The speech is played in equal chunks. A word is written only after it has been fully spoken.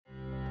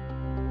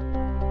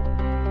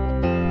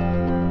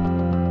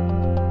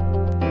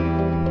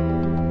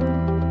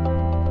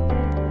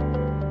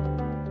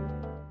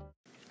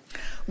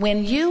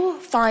when you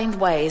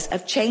find ways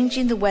of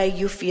changing the way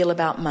you feel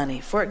about money.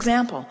 For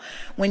example,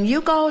 when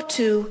you go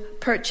to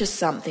purchase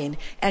something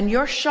and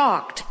you're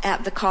shocked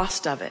at the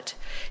cost of it.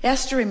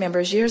 Esther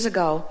remembers years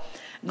ago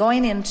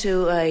going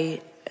into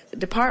a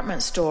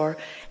department store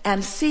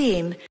and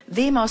seeing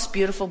the most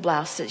beautiful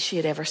blouse that she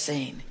had ever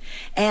seen.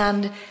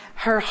 And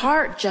her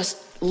heart just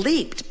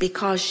leaped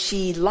because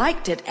she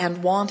liked it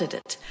and wanted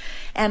it.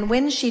 And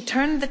when she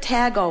turned the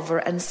tag over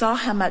and saw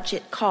how much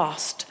it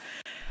cost,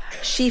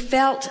 she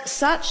felt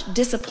such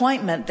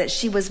disappointment that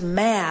she was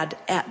mad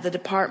at the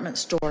department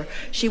store.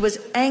 She was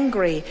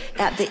angry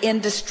at the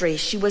industry.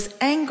 She was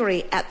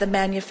angry at the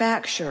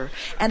manufacturer.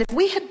 And if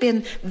we had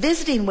been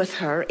visiting with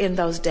her in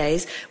those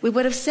days, we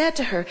would have said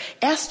to her,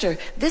 Esther,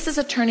 this is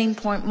a turning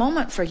point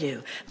moment for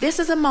you. This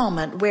is a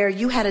moment where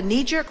you had a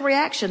knee-jerk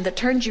reaction that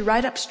turned you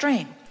right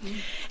upstream.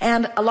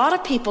 And a lot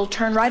of people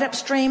turn right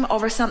upstream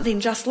over something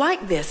just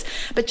like this.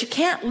 But you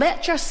can't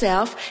let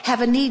yourself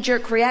have a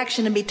knee-jerk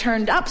reaction and be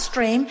turned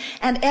upstream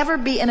and ever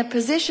be in a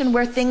position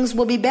where things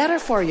will be better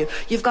for you.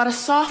 You've got to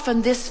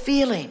soften this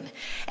feeling.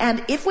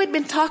 And if we'd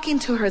been talking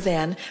to her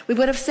then, we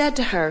would have said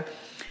to her,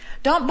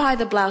 don't buy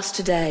the blouse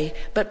today,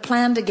 but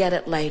plan to get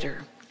it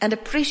later. And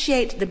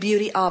appreciate the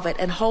beauty of it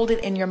and hold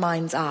it in your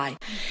mind's eye.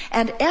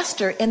 And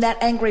Esther, in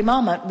that angry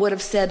moment, would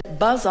have said,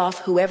 buzz off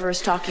whoever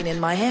is talking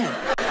in my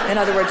head. In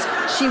other words,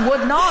 she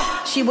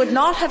would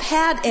not have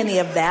had any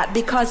of that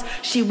because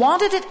she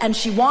wanted it and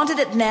she wanted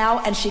it now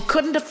and she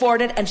couldn't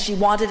afford it and she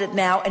wanted it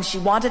now and she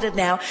wanted it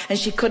now and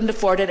she couldn't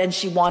afford it and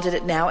she wanted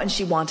it now and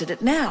she wanted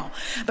it now.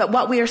 But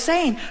what we are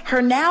saying,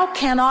 her now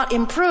cannot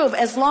improve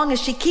as long as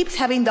she keeps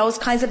having those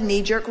kinds of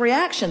knee-jerk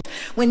reactions.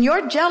 When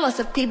you're jealous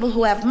of people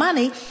who have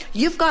money,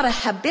 you've got a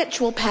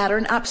habitual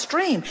pattern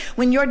upstream.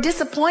 When you're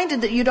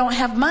disappointed that you don't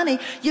have money,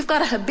 you've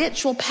got a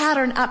habitual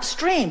pattern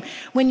upstream.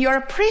 When you're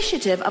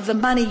appreciative of the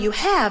money you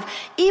have,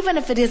 even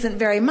if it isn't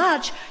very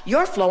much,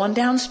 you're flowing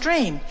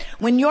downstream.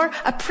 When you're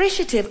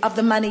appreciative of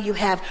the money you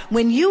have,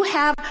 when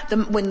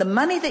the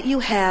money that you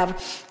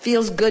have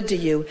feels good to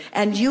you,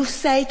 and you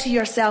say to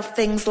yourself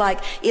things like,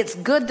 it's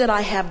good that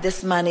I have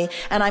this money,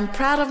 and I'm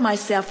proud of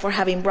myself for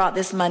having brought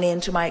this money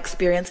into my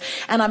experience,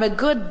 and I'm a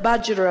good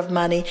budgeter of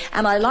money,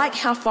 and I like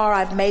how far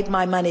I've made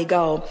my money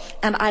go,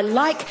 and I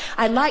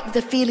like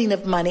the feeling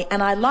of money,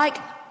 and I like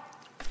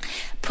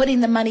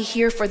putting the money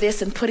here for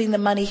this and putting the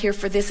money here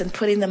for this and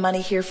putting the money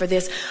here for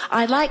this.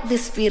 I like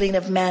this feeling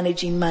of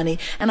managing money,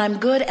 and I'm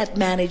good at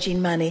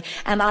managing money,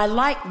 and I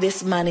like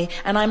this money,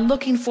 and I'm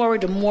looking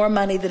forward to more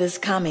money that is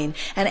coming.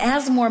 And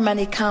as more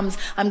money comes,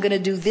 I'm going to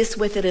do this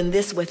with it and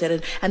this with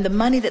it, and the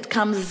money that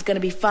comes is going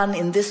to be fun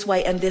in this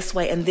way and this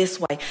way and this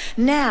way.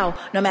 Now,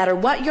 no matter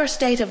what your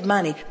state of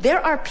money,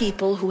 there are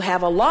people who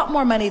have a lot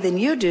more money than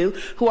you do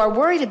who are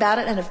worried about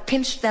it and have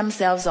pinched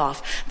themselves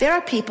off. There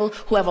are people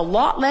who have a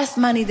lot less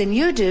money than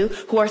you do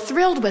who are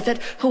thrilled with it,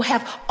 who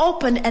have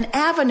opened an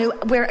avenue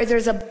where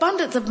there's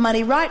abundance of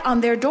money right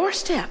on their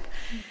doorstep.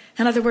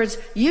 In other words,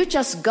 you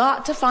just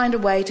got to find a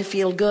way to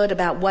feel good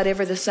about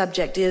whatever the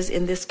subject is,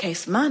 in this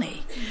case,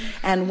 money.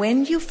 And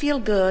when you feel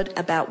good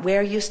about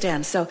where you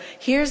stand. So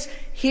here's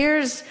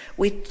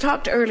we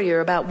talked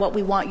earlier about what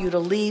we want you to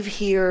leave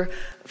here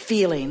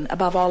feeling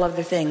above all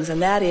other things,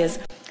 and that is,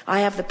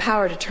 I have the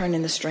power to turn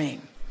in the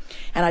stream.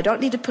 And I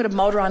don't need to put a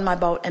motor on my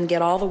boat and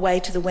get all the way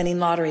to the winning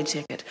lottery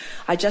ticket.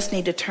 I just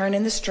need to turn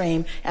in the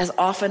stream as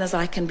often as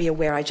I can be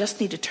aware. I just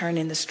need to turn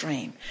in the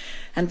stream.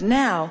 And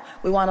now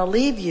we want to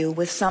leave you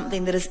with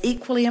something that is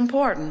equally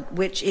important,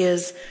 which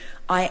is,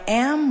 I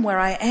am where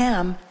I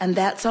am, and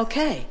that's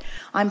okay.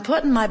 I'm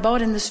putting my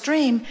boat in the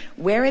stream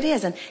where it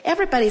is. And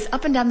everybody's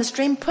up and down the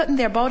stream, putting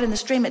their boat in the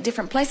stream at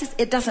different places.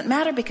 It doesn't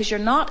matter, because you're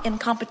not in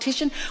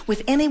competition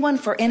with anyone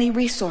for any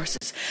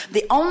resources.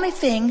 The only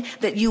thing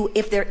that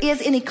if there is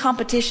any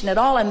competition at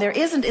all, and there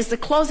isn't, is the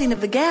closing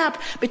of the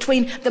gap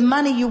between the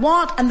money you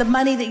want and the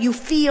money that you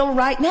feel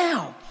right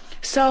now.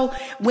 So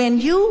when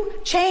you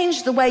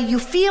change the way you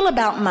feel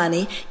about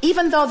money,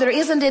 even though there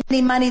isn't any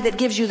money that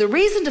gives you the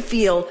reason to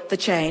feel the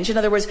change, in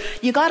other words,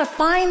 you got to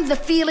find the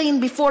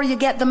feeling before you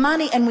get the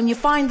money, and when you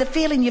find the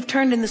feeling, you've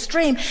turned in the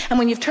stream, and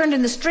when you've turned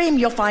in the stream,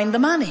 you'll find the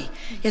money.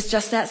 It's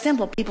just that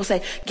simple. People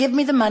say, give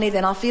me the money,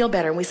 then I'll feel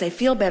better. And we say,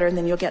 feel better, and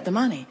then you'll get the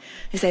money.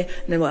 You say,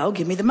 no, well,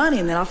 give me the money,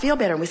 and then I'll feel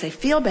better. And we say,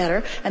 feel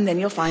better, and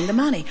then you'll find the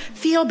money.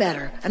 Feel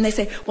better. And they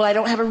say, well, I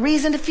don't have a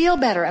reason to feel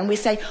better. And we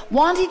say,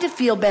 wanting to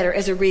feel better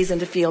is a reason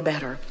to feel better.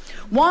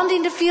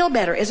 Wanting to feel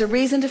better is a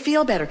reason to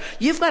feel better.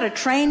 You've got to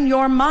train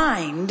your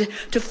mind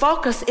to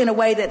focus in a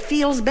way that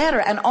feels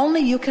better, and only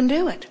you can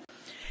do it.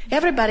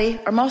 Everybody,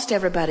 or most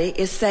everybody,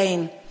 is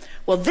saying,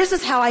 well, this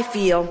is how I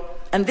feel,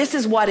 and this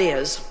is what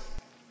is.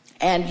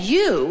 And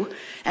you,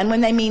 and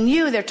when they mean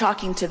you, they're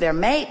talking to their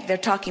mate, they're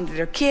talking to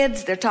their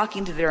kids, they're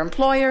talking to their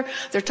employer,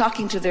 they're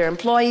talking to their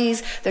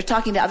employees, they're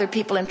talking to other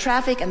people in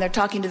traffic, and they're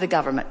talking to the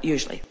government,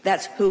 usually.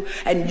 That's who.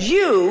 And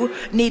you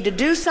need to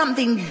do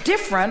something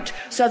different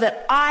so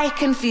that I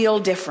can feel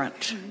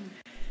different.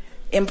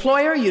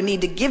 Employer, you need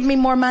to give me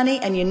more money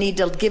and you need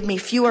to give me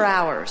fewer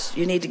hours.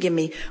 You need to give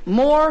me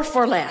more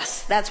for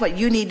less. That's what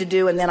you need to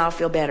do, and then I'll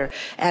feel better.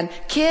 And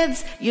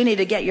kids, you need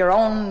to get your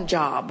own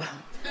job.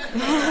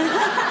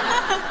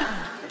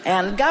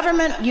 And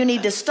government, you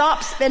need to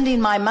stop spending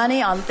my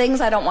money on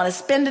things I don't want to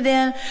spend it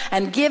in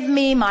and give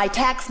me my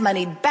tax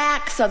money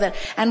back so that,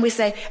 and we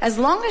say, as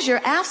long as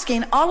you're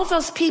asking all of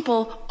those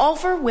people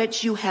over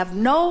which you have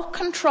no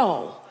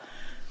control,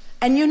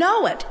 and you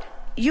know it,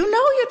 you know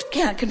you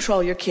can't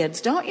control your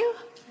kids, don't you?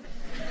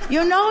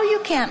 You know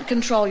you can't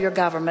control your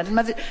government.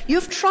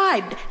 You've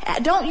tried.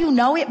 Don't you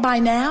know it by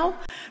now?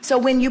 So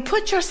when you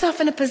put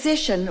yourself in a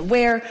position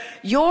where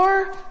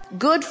your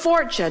good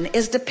fortune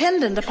is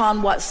dependent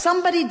upon what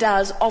somebody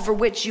does over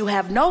which you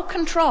have no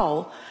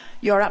control,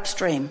 you're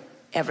upstream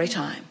every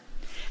time.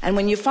 And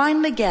when you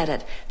finally get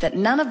it, that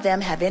none of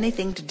them have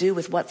anything to do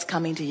with what's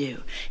coming to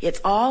you.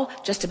 It's all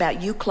just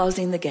about you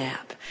closing the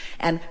gap.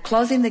 And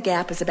closing the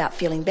gap is about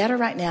feeling better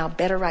right now,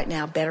 better right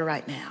now, better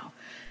right now.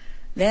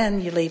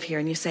 Then you leave here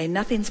and you say,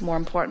 nothing's more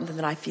important than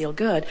that I feel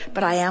good,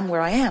 but I am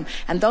where I am.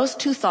 And those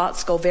two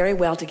thoughts go very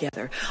well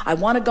together. I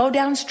want to go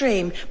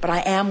downstream, but I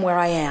am where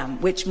I am,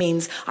 which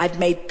means I've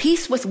made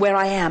peace with where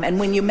I am. And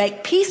when you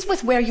make peace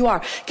with where you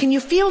are, can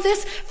you feel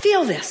this?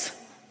 Feel this.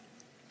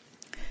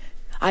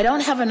 I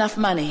don't have enough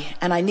money,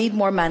 and I need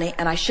more money,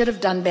 and I should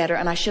have done better,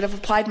 and I should have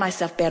applied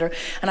myself better,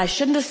 and I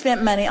shouldn't have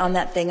spent money on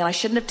that thing, and I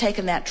shouldn't have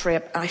taken that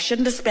trip, and I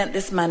shouldn't have spent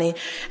this money,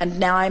 and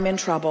now I'm in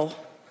trouble.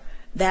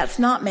 That's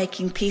not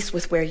making peace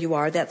with where you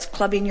are. That's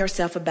clubbing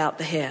yourself about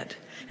the head.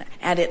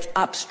 And it's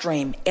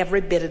upstream.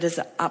 Every bit it is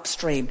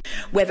upstream.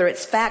 Whether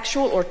it's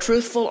factual or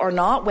truthful or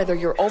not, whether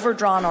you're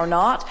overdrawn or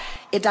not,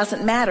 it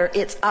doesn't matter.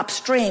 It's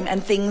upstream,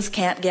 and things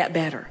can't get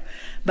better.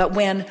 But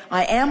when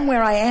I am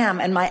where I am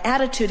and my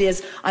attitude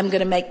is I'm going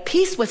to make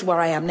peace with where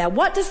I am. Now,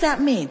 what does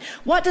that mean?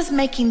 What does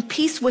making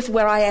peace with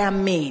where I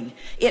am mean?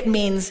 It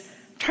means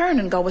turn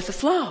and go with the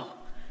flow.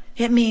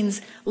 It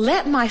means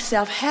let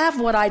myself have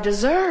what I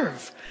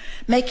deserve.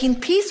 Making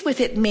peace with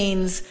it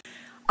means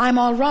I'm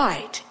all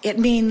right. It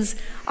means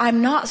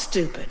I'm not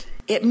stupid.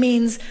 It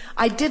means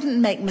I didn't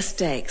make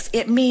mistakes.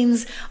 It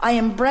means I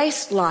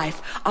embraced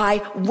life.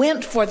 I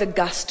went for the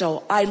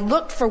gusto. I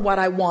looked for what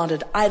I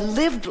wanted. I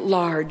lived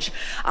large.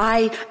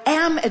 I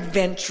am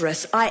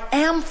adventurous. I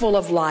am full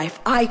of life.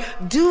 I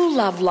do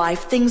love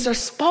life. Things are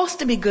supposed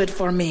to be good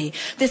for me.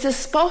 This is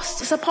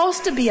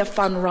supposed to be a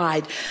fun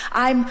ride.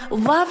 I'm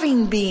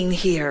loving being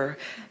here.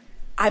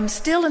 I'm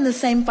still in the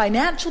same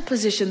financial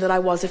position that I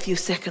was a few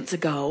seconds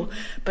ago,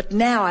 but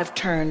now I've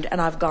turned and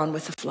I've gone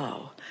with the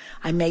flow.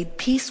 I made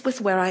peace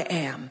with where I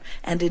am,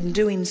 and in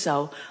doing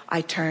so,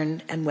 I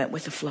turned and went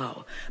with the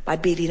flow. By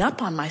beating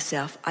up on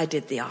myself, I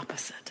did the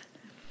opposite.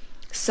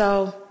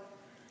 So,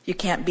 you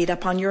can't beat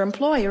up on your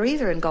employer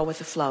either and go with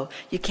the flow.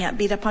 You can't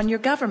beat up on your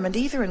government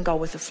either and go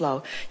with the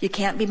flow. You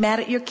can't be mad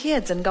at your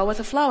kids and go with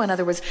the flow. In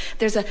other words,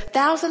 there's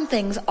 1,000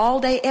 things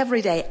all day,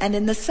 every day, and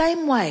in the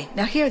same way.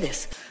 Now hear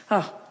this.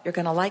 Oh, you're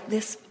going to like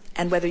this,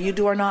 and whether you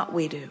do or not,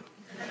 we do.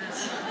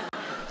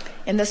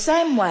 In the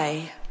same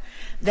way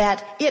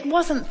that it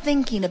wasn't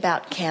thinking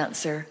about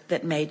cancer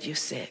that made you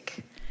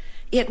sick.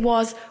 It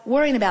was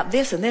worrying about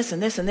this and this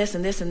and this and this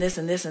and this and this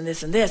and this and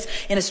this and this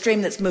in a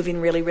stream that's moving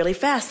really, really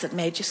fast that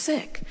made you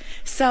sick.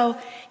 So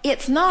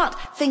it's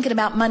not thinking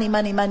about money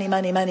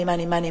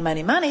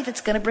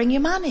that's going to bring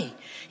you money.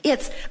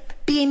 It's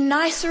being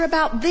nicer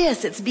about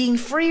this. It's being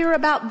freer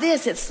about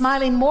this. It's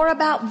smiling more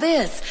about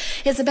this.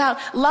 It's about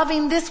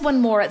loving this one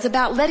more. It's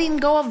about letting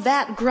go of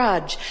that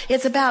grudge.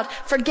 It's about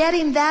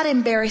forgetting that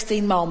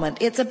embarrassing moment.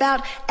 It's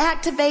about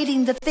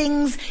activating the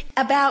things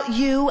about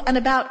you and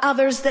about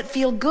others that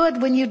feel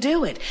good when you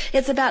do it.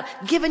 It's about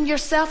giving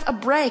yourself a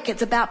break.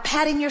 It's about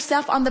patting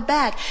yourself on the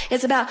back.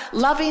 It's about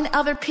loving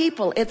other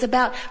people. It's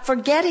about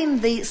forgetting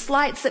the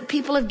slights that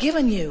people have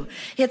given you.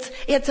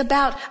 It's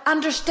about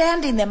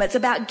understanding them. It's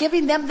about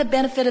giving them the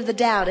benefit of the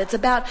doubt. It's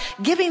about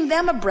giving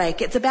them a break.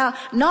 It's about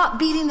not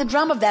beating the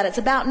drum of that. It's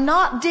about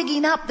not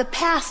digging up the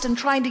past and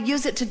trying to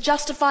use it to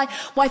justify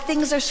why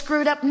things are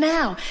screwed up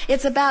now.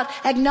 It's about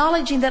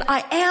acknowledging that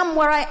I am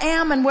where I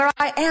am, and where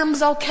I am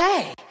is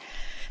okay.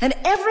 And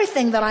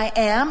everything that I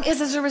am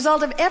is as a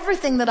result of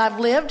everything that I've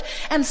lived,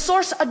 and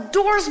Source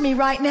adores me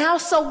right now,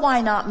 so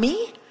why not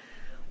me?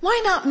 Why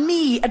not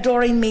me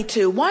adoring me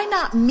too? Why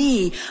not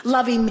me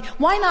loving me?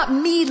 Why not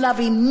me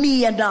loving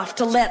me enough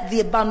to let the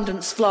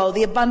abundance flow,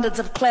 the abundance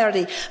of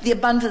clarity, the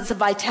abundance of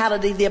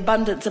vitality, the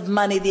abundance of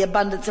money, the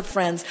abundance of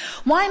friends?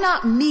 Why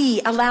not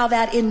me allow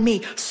that in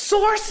me?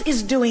 Source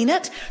is doing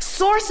it.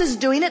 Source is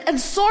doing it, and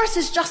Source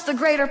is just the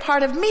greater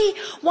part of me.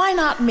 Why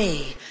not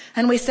me?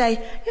 And we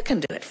say, you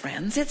can do it,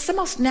 friends. It's the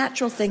most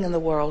natural thing in the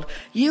world.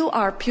 You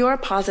are pure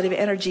positive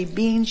energy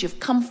beings. You've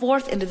come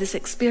forth into this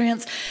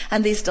experience,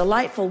 and these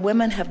delightful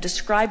women have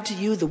described to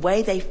you the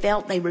way they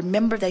felt. They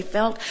remember they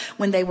felt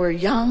when they were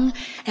young,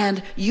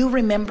 and you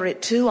remember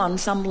it too on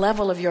some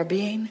level of your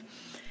being.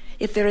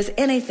 if there is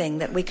anything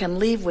that we can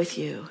leave with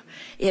you,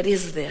 it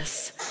is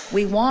this.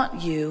 We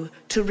want you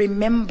to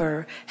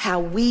remember how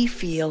we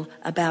feel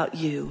about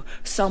you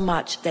so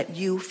much that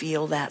you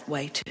feel that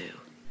way too.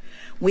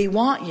 We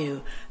want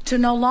you to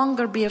no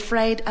longer be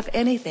afraid of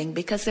anything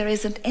because there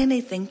isn't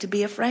anything to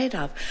be afraid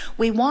of.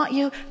 We want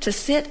you to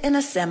sit in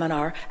a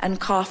seminar and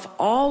cough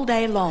all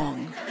day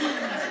long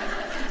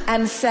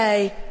and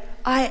say,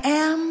 I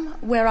am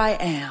where I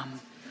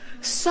am.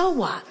 So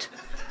what?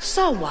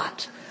 So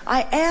what?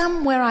 I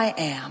am where I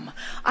am.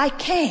 I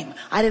came.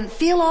 I didn't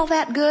feel all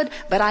that good,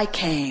 but I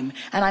came,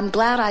 and I'm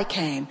glad I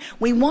came.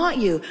 We want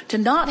you to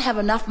not have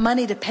enough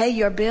money to pay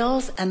your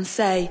bills and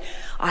say,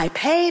 I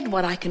paid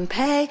what I can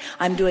pay.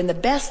 I'm doing the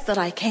best that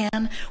I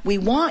can. We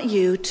want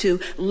you to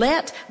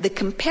let the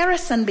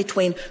comparison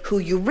between who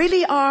you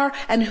really are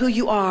and who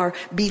you are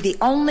be the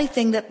only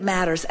thing that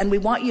matters. And we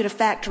want you to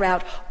factor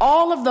out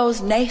all of those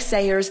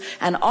naysayers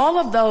and all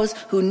of those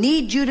who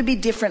need you to be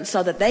different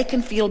so that they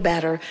can feel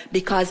better,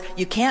 because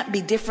you can't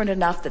be different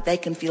enough that they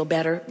can feel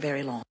better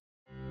very long.